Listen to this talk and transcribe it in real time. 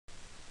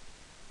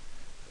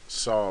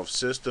solve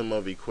system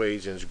of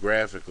equations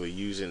graphically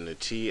using the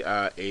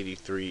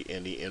Ti-83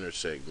 and the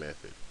intersect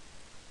method.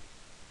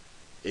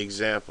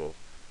 Example,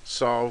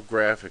 solve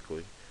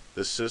graphically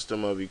the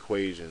system of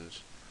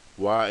equations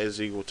y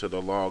is equal to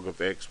the log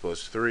of x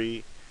plus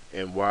 3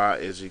 and y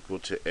is equal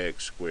to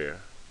x squared.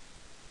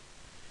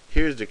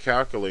 Here's the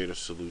calculator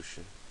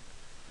solution.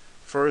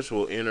 First,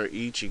 we'll enter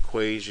each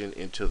equation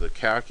into the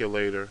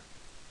calculator.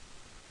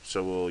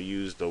 So we'll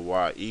use the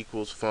y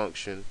equals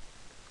function.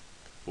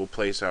 We'll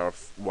place our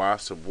y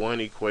sub 1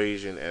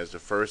 equation as the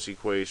first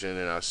equation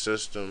in our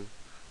system,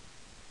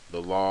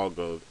 the log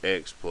of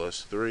x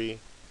plus 3.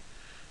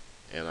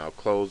 And I'll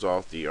close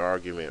off the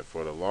argument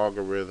for the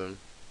logarithm.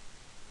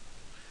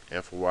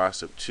 And for y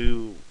sub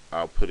 2,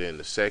 I'll put in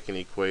the second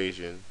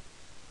equation,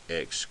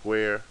 x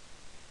squared.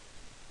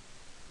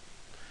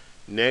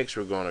 Next,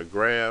 we're going to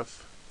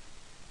graph.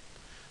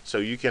 So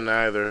you can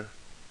either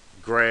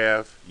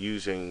graph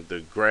using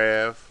the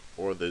graph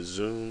or the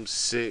zoom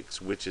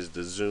 6, which is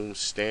the zoom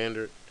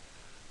standard.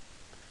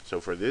 So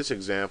for this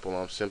example,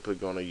 I'm simply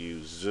going to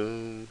use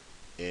zoom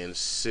in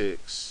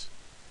 6.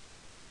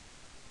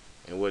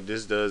 And what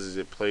this does is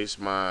it places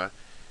my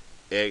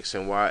x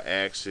and y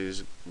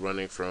axis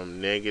running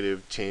from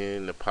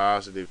 -10 to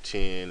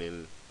 +10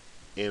 in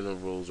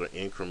intervals or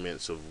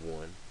increments of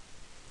 1.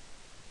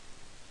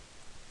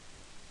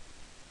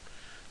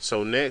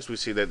 So next we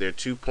see that there are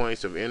 2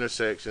 points of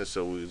intersection,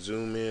 so we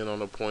zoom in on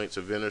the points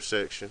of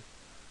intersection.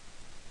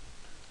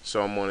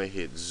 So I'm going to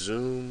hit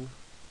zoom,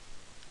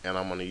 and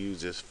I'm going to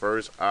use this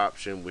first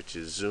option, which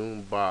is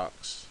zoom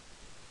box,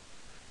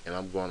 and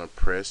I'm going to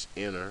press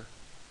enter.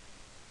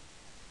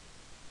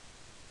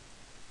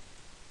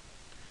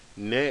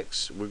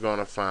 Next, we're going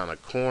to find a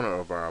corner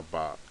of our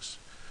box.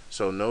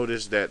 So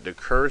notice that the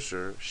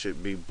cursor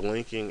should be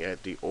blinking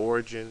at the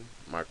origin,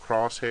 my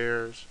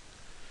crosshairs.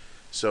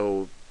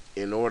 So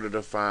in order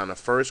to find the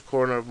first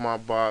corner of my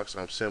box,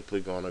 I'm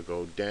simply going to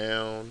go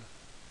down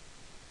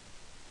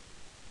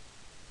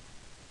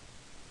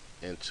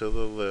and to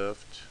the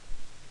left,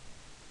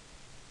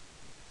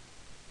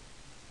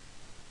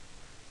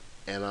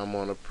 and I'm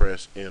going to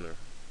press enter.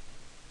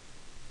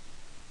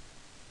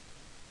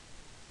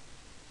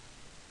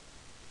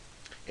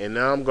 And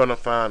now I'm going to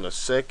find a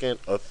second,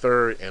 a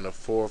third, and a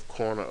fourth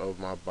corner of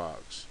my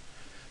box.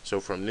 So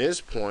from this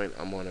point,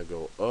 I'm going to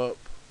go up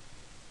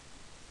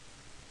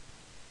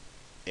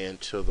and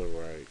to the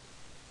right.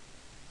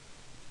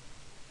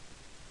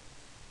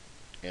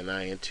 And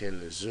I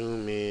intend to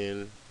zoom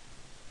in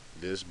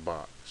this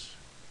box.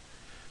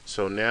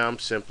 So now I'm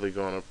simply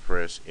going to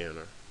press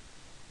enter.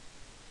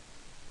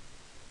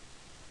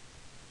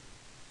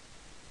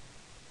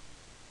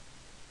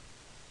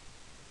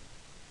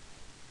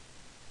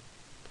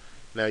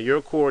 Now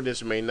your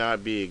coordinates may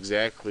not be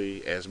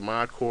exactly as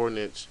my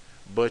coordinates,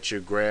 but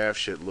your graph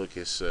should look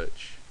as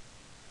such.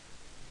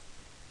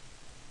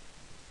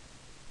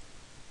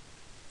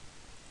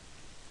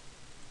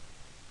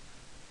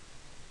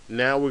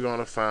 Now we're going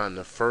to find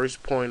the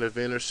first point of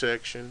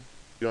intersection.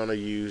 We're going to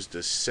use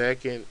the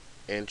second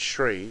and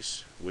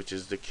trace, which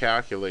is the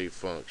calculate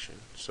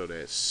function. So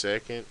that's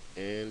second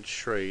and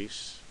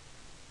trace.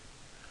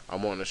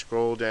 I'm going to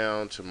scroll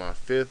down to my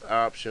fifth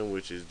option,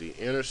 which is the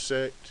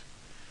intersect,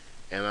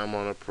 and I'm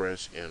going to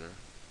press enter.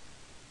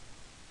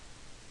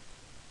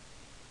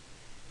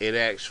 It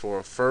asks for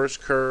a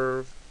first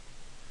curve.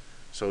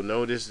 So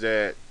notice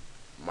that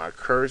my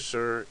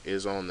cursor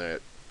is on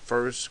that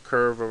first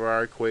curve of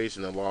our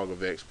equation, the log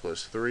of x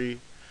plus 3.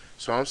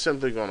 So I'm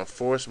simply going to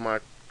force my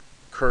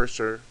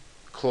cursor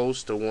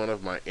close to one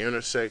of my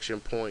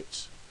intersection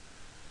points.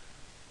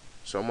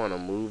 So I'm going to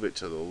move it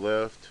to the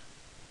left.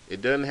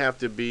 It doesn't have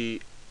to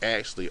be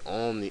actually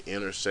on the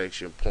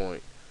intersection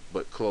point,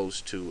 but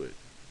close to it.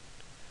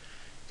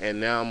 And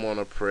now I'm going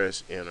to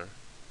press enter.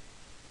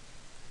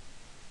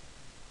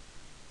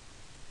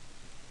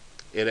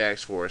 It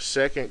asks for a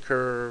second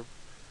curve.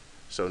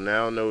 So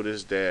now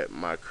notice that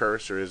my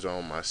cursor is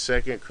on my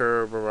second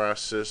curve of our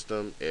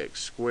system, x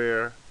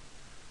squared.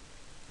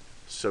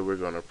 So we're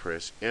going to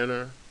press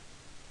enter.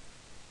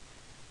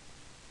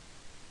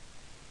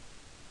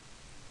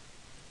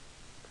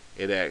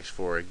 It asks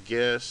for a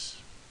guess.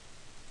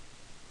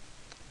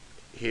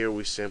 Here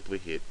we simply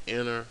hit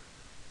enter.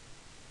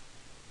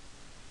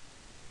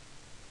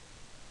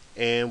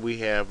 And we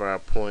have our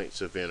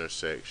points of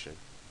intersection.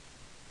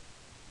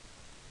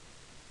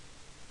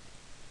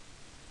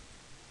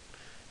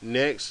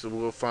 Next,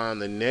 we'll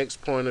find the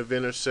next point of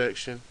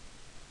intersection.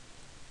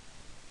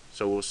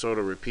 So we'll sort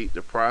of repeat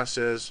the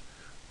process.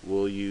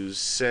 We'll use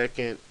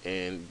second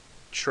and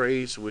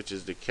trace, which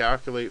is the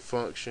calculate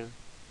function.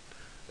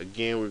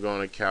 Again, we're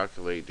going to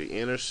calculate the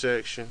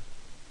intersection.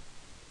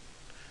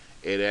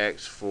 It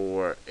asks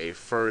for a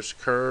first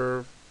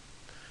curve.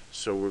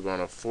 So we're going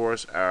to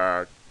force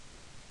our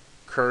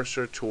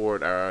cursor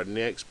toward our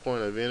next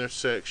point of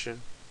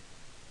intersection.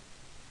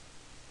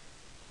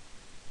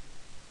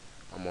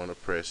 I'm going to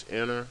press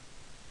enter.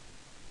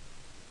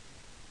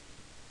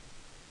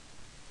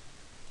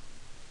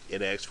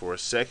 It asks for a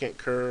second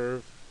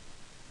curve.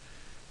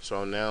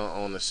 So now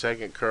on the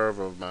second curve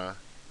of my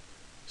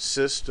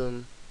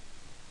system,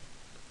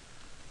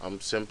 I'm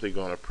simply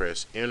going to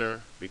press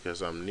enter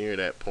because I'm near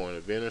that point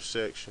of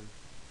intersection.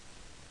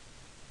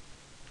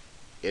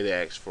 It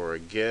asks for a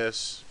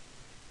guess,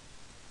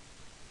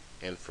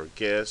 and for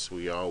guess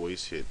we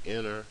always hit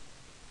enter,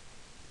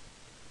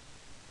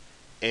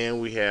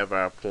 and we have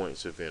our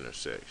points of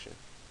intersection.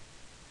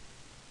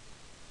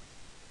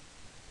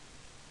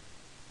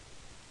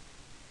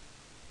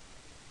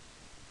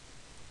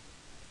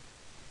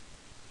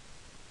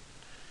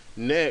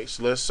 Next,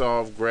 let's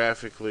solve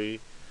graphically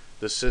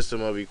the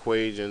system of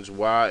equations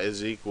y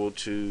is equal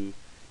to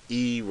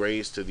e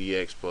raised to the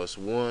x plus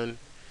 1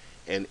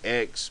 and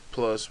x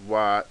plus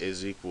y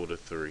is equal to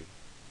 3.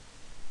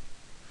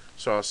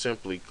 So I'll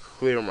simply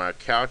clear my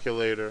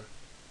calculator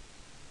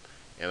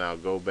and I'll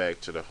go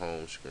back to the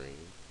home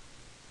screen.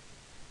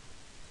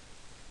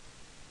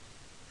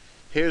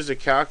 Here's the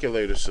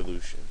calculator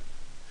solution.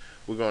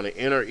 We're going to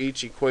enter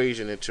each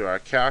equation into our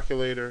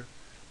calculator.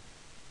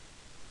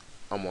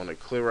 I'm going to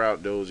clear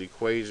out those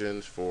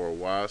equations for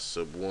y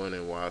sub 1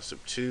 and y sub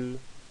 2.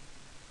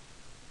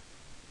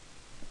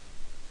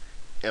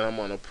 And I'm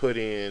going to put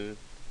in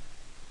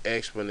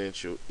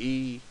exponential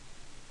e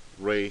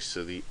raised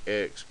to the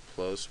x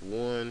plus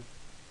 1.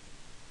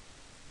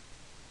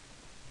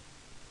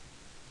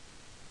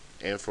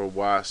 And for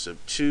y sub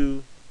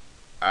 2,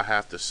 I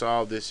have to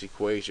solve this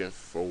equation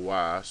for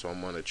y, so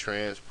I'm going to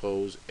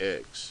transpose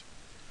x.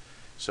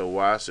 So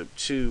y sub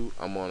 2,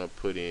 I'm going to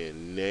put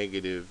in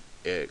negative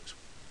x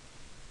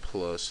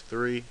plus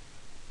 3.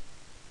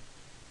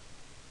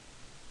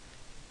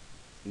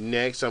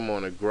 Next, I'm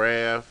going to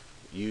graph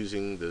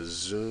using the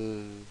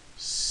zoom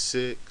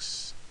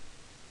 6.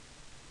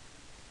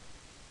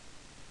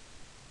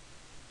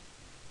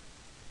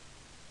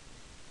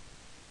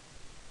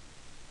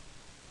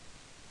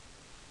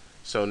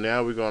 So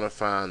now we're going to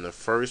find the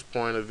first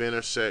point of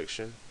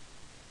intersection.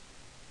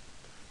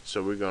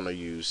 So we're going to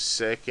use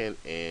second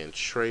and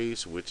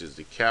trace, which is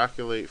the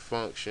calculate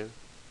function.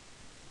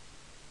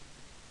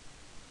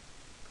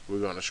 We're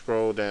going to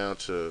scroll down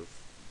to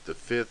the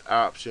fifth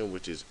option,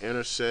 which is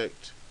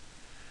intersect.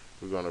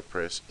 We're going to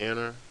press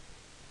enter.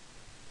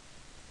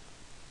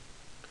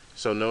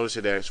 So notice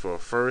it asks for a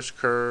first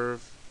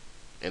curve,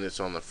 and it's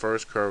on the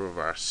first curve of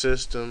our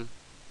system.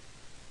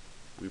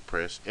 We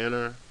press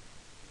enter.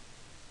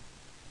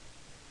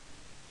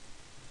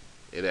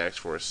 It asks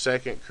for a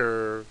second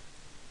curve.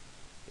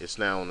 It's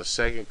now on the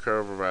second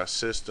curve of our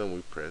system.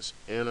 We press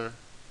enter.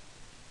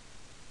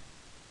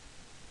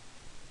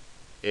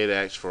 It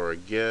asks for a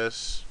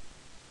guess.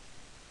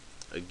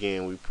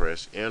 Again, we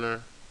press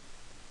enter.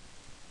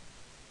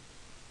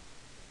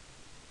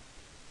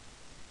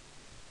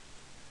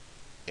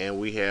 And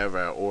we have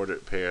our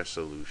ordered pair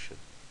solution.